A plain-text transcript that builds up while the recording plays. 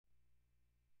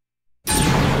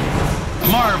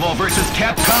Marvel vs.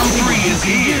 Capcom 3 is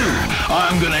here.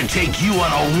 I'm gonna take you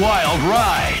on a wild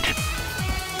ride.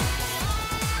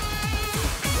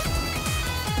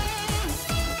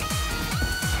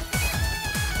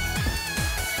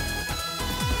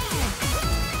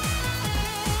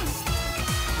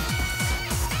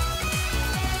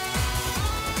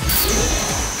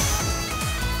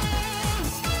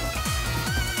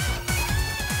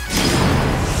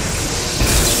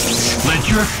 Let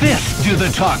your fist do the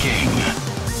talking.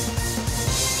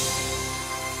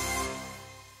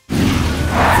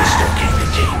 This still can't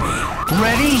contain me.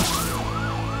 Ready?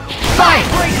 Fight!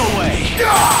 Breakaway!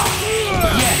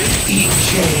 Yes! Eat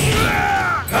shade!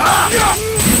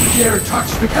 You dare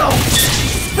touch the help!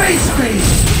 Face me!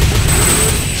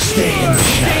 Stay in the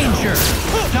shadow. Danger!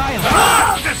 Silence!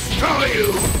 I'll destroy you!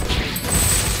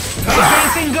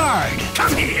 Advancing guard!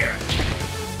 Come here!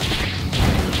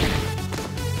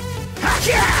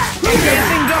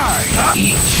 Advancing guard!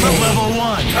 Eat For shade! level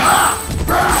 1!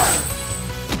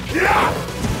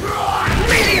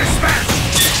 Meteor smash!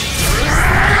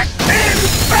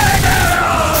 Inferno!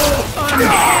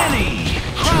 Uncanny!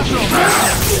 Crossover!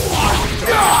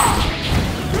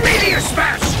 Meteor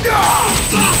smash!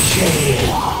 Eat shade!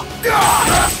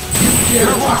 You dare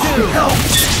Level touch 2. the help!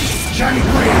 Johnny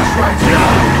Blaze right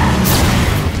now!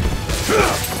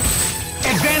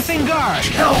 Advancing guard!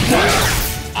 Hellfire!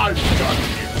 I'm done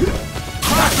here!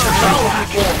 Crossover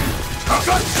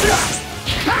attack!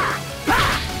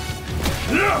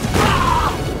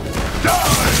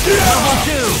 Level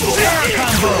 2! Air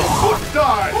combo!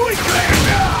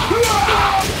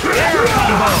 Air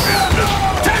combo!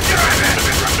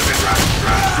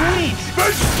 Sweet!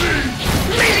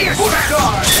 Meteor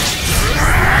smash!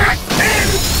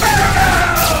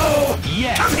 Inferno!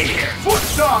 Yes! Come here! Foot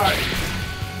side!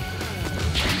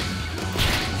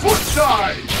 Foot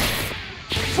side!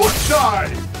 Foot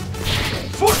side!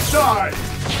 Foot side!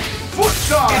 Foot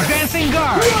side! Advancing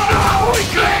guard!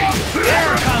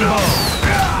 Air combo!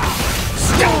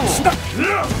 Stop!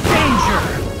 Danger!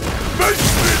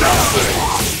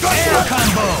 Air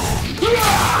combo!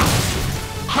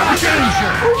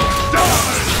 Danger!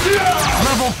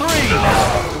 Level 3!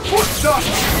 Foot side!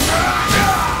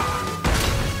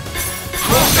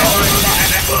 Crossover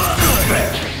attack!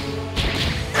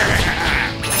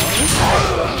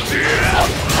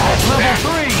 Level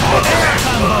 3! Air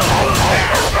combo!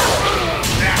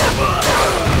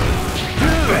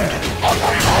 Good!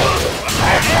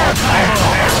 Air combo!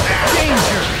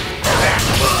 Danger!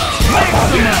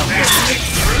 Maximum! Down!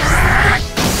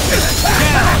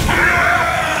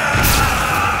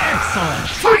 Excellent!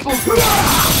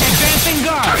 Advancing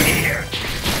guard!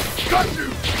 Got you!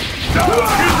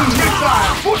 Hidden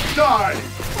missile! Foot side!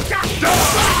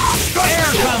 Air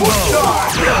combo!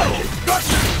 Got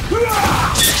you!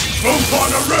 Move on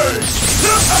the race!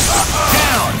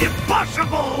 Down!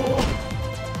 Impossible!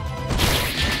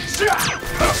 Down!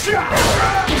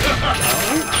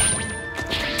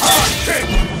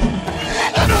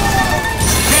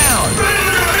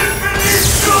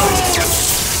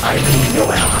 I need no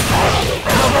help.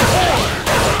 Level 4!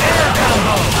 Air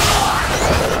combo!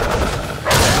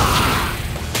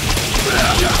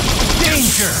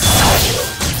 Danger!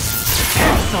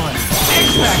 Excellent!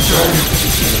 X-Factor!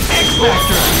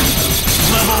 X-Factor!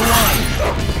 Level 1!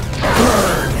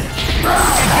 Burn!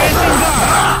 Advancing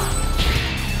guard!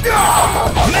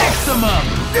 Maximum!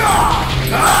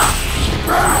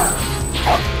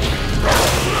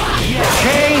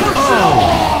 KO!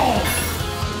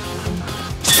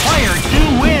 Fire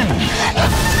 2 wins!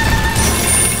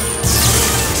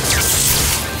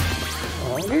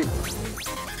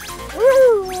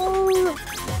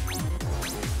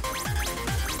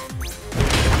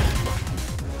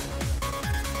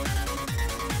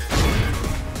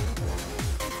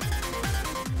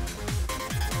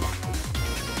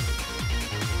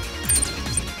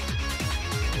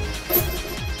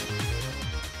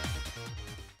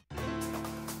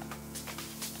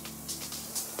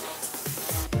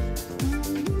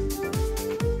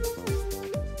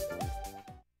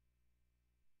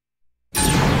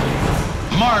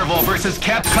 Marvel vs.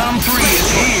 Capcom 3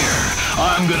 is here.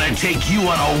 I'm gonna take you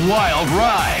on a wild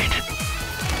ride.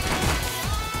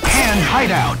 Hand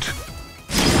hideout.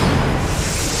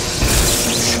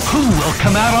 Who will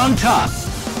come out on top?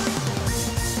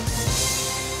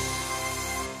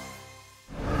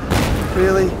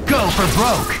 Really? Go for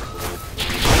broke.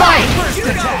 Fight! First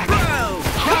attack.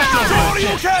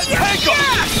 Crossover attack.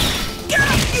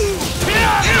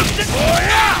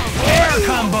 Air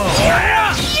combo.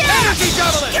 Energy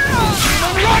doubling!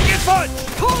 Rocket punch!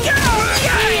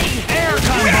 Air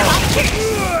combo.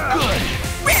 Good.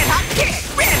 Red hot kick!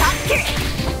 Red hot kick!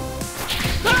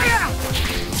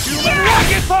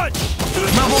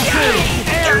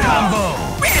 Air combo!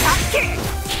 Red hot kick!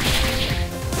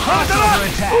 Crossover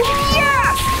attack!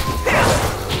 Yes!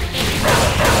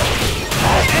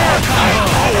 Air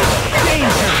combo!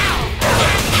 Danger!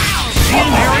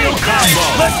 Imperial combo!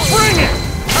 Let's bring it!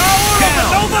 Power of the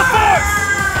Nova Force!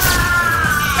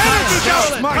 Energy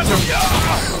javelin!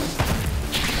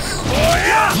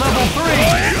 Level 3!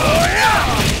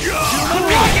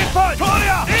 Rocket punch!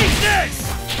 Eat this!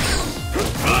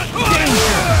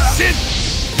 Danger! Sit!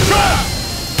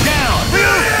 Down!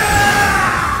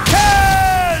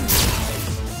 10!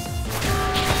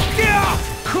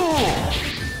 Cool!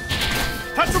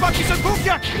 Tatsumaki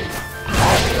Senpukyak!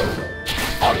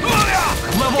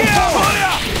 Level 4!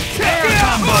 Air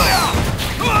combo!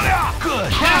 Good!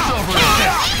 Crossover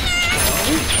assist!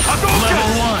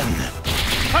 Level 1!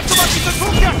 Tatsumaki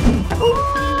Senpukyak!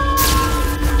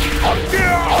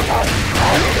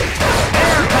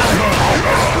 Air combo!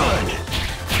 Good!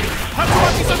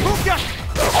 Tatsumaki Senpukyak!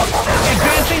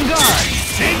 Advancing guard!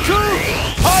 Senku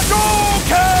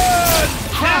Hadouken!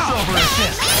 Crossover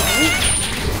assist!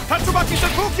 Tatsumaki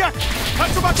Senpukyak!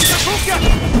 Tatsumaki Senpukyak!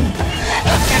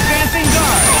 Advancing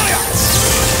guard!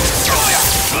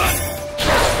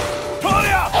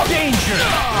 Danger!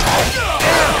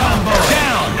 Air combo!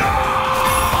 Down!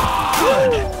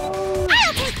 Good!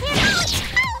 I'll take care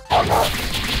of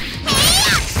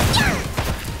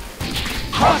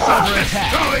Crossover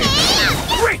attack!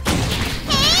 Great!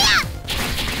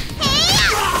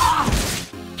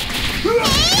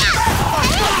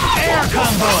 Air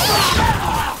combo!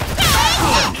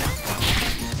 Good!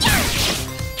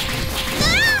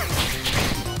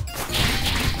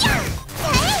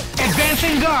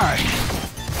 Advancing guard!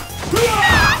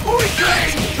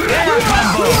 Air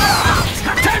combo!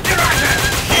 Tenderizer!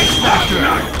 X-Factor!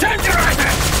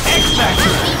 Tenderizer!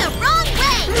 X-Factor! the wrong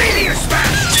way! Meteor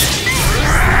Smash!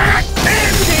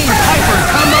 Hyper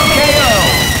combo KO!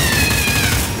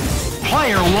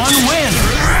 Player 1 wins!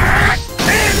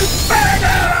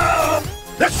 Inferno!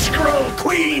 The Scroll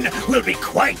Queen will be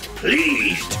quite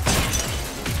pleased.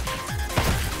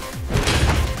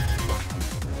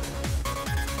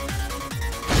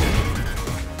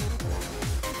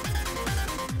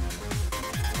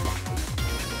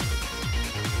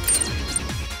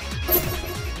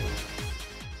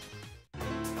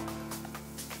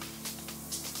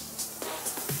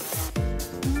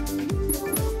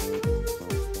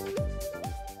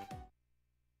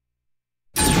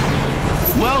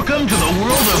 Welcome to the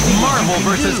world of Marvel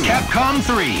vs. Capcom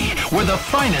 3, where the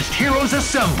finest heroes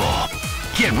assemble.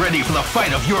 Get ready for the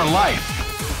fight of your life.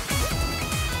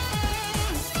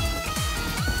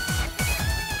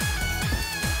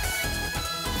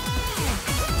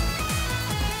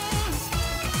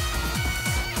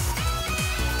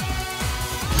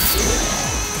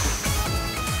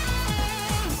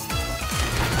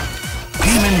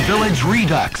 Demon Village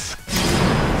Redux.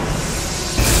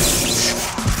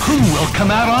 Who will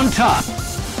come out on top?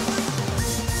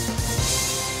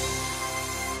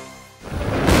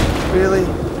 Really?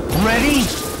 Ready?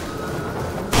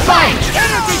 Fight!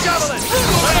 Energy Javelin!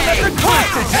 Electric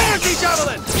Blast! Energy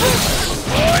Javelin!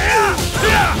 Oh yeah!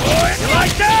 You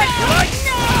like that? You like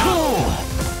Cool!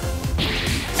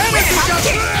 Energy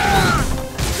Javelin!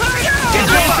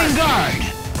 Advancing guard!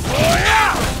 Oh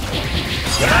yeah!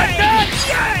 You like that?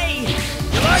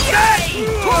 You like that?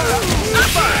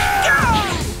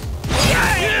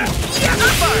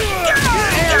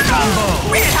 Air combo!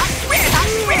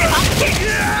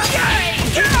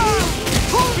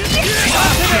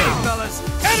 Fellas!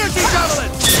 Energy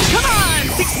Javelin! Come on,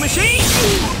 Six Machine!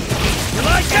 You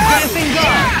like that? Advancing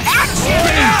guard!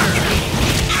 Danger!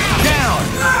 Down!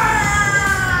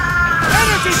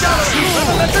 Energy Javelin!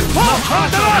 Electric Pulse!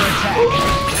 Crossover attack!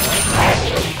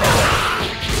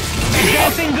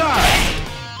 Advancing guard!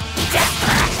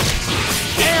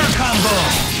 Air combo!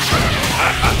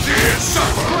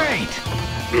 Great!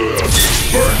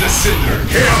 Burn the cinder!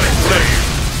 Chaotic flame!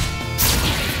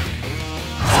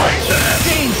 Like that!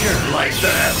 Danger! Like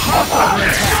that! Crossover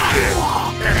attack!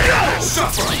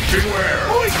 Suffer! Beware!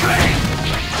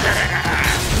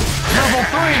 Level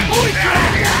 3!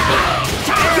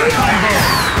 Air combo!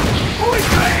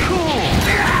 Cool!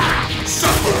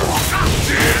 Suffer!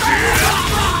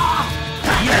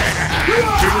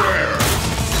 Beware!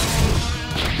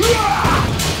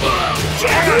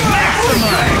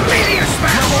 Maximum! Meteor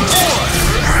Smash! Level 4!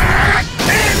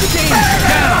 Danger!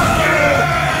 Down!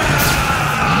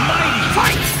 Mighty!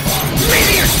 Fight!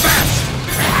 Meteor Smash!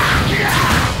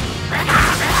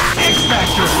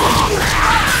 X-Factor!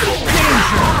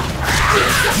 Danger!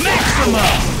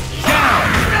 Maximum! Down!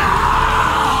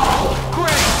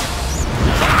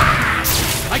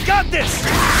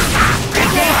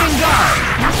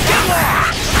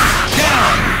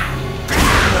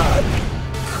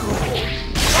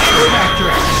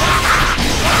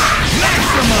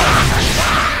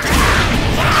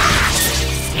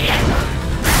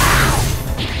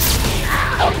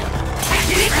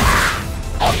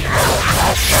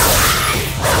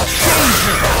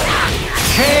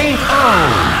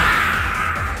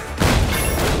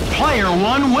 Player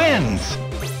 1 wins!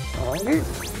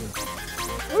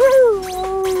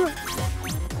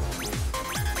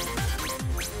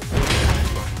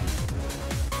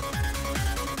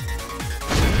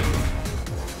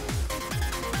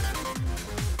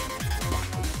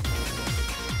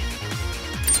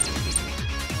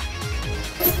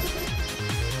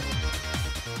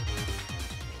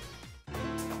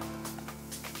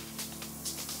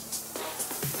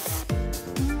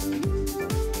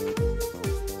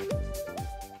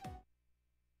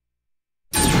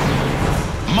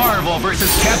 Marvel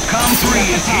vs. Capcom 3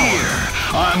 is here!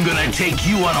 I'm gonna take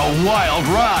you on a wild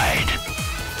ride!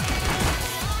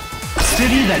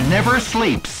 City that never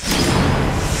sleeps.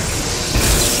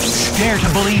 Dare to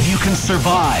believe you can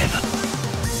survive.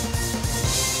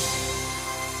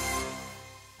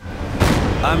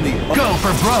 I'm the... Go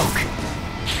for broke!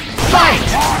 Fight!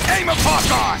 Aim a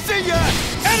Hawkeye! See ya!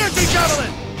 Energy javelin!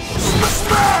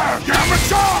 Gamma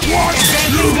Shot!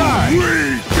 Advancing guard!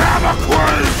 Gamma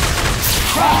Queen!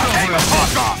 Aim a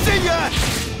Hawkeye! See ya!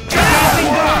 Advancing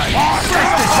guard!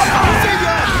 See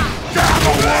ya!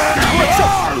 Gamma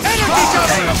Shot! Energy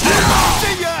javelin!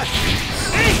 See ya!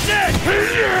 Eat it!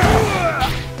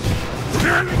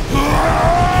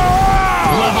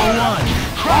 Level 1!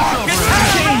 Crossover!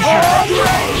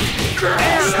 Danger!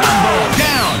 Air combo!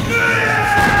 Down!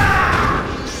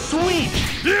 Sweet!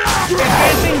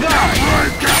 Advancing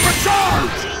guard! Gamma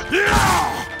Charge!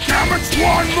 Gamma's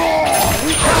one more!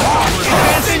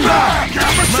 Advancing guard!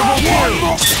 Gamma Level Charge! One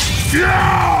more!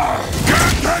 Yeah!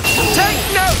 Take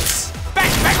notes!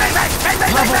 Bang, bang, bang, bang, bang,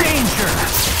 bang, Level bang! danger!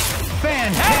 Have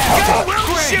Fantastic! gun, will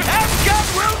Great! shoot! Have gun,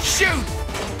 will shoot!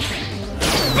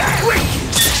 Quick!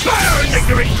 Fire,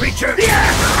 ignorant creature!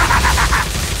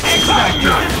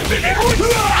 X-Factor! Air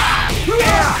combo!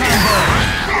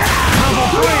 Level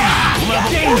 3!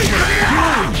 Level danger!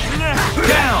 Huge!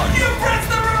 Down! You pressed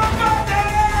the wrong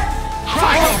button!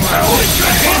 Crossover!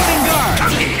 Advancing guard!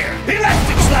 Come here!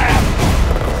 Elastic Slam!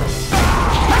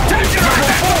 Attention! Level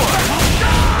 4!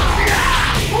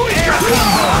 Air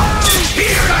combo!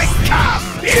 Here I come!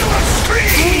 You will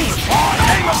scream!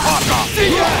 Aim a Hawkeye!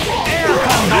 See ya! Air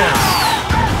combo!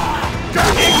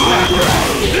 X-Factor!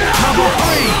 Level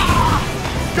 3!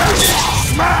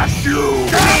 Smash you!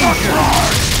 Danger!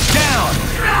 Down!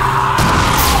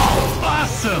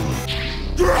 Awesome!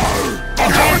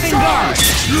 Advancing guard!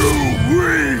 You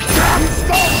weak!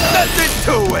 Nothing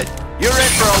to it! You're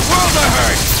in for a world of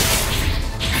hurt!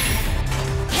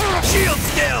 Shield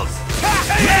skills!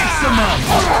 Maximum!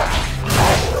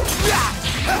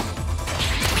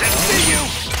 I see you!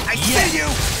 I see you!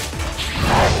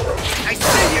 I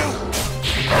see you!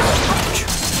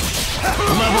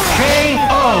 Level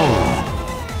KO!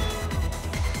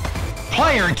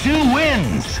 Player 2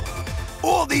 wins!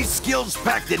 All these skills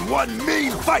packed in one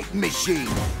mean fighting machine!